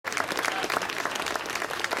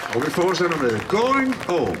Og vi fortsætter med Going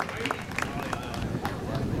Home.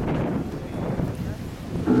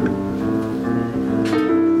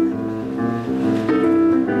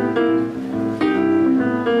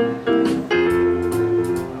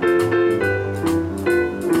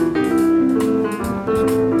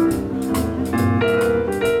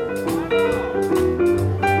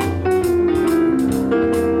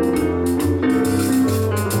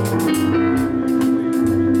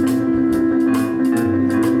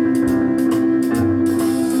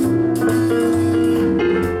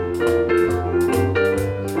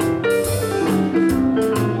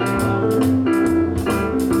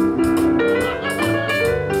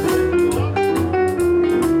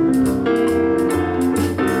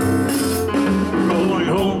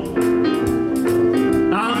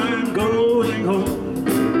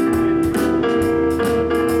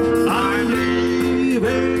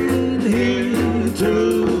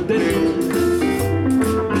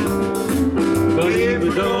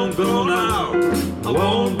 Don't go now, I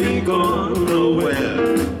won't be gone nowhere.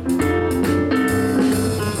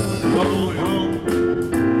 Going home,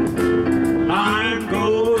 I'm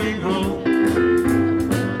going home.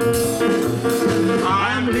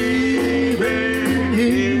 I'm leaving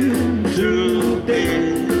here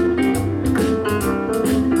today.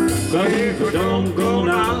 But if I don't go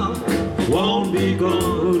now, I won't be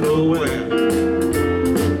gone nowhere.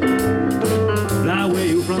 Now where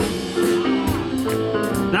you from?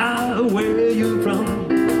 Now where you from?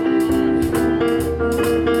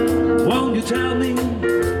 Won't you tell me,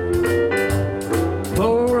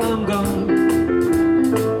 for I'm gone?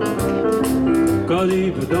 'Cause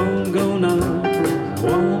if I don't go now, I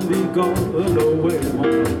won't be gone nowhere.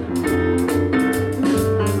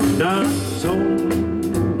 That's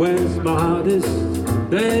home, where's my heart is,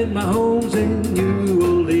 then my home's in New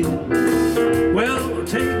Orleans. Well,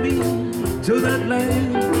 take me to that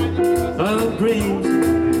land of dreams.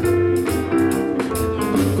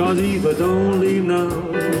 'Cause if I don't leave now,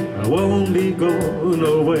 I won't be going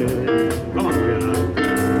nowhere. Come on,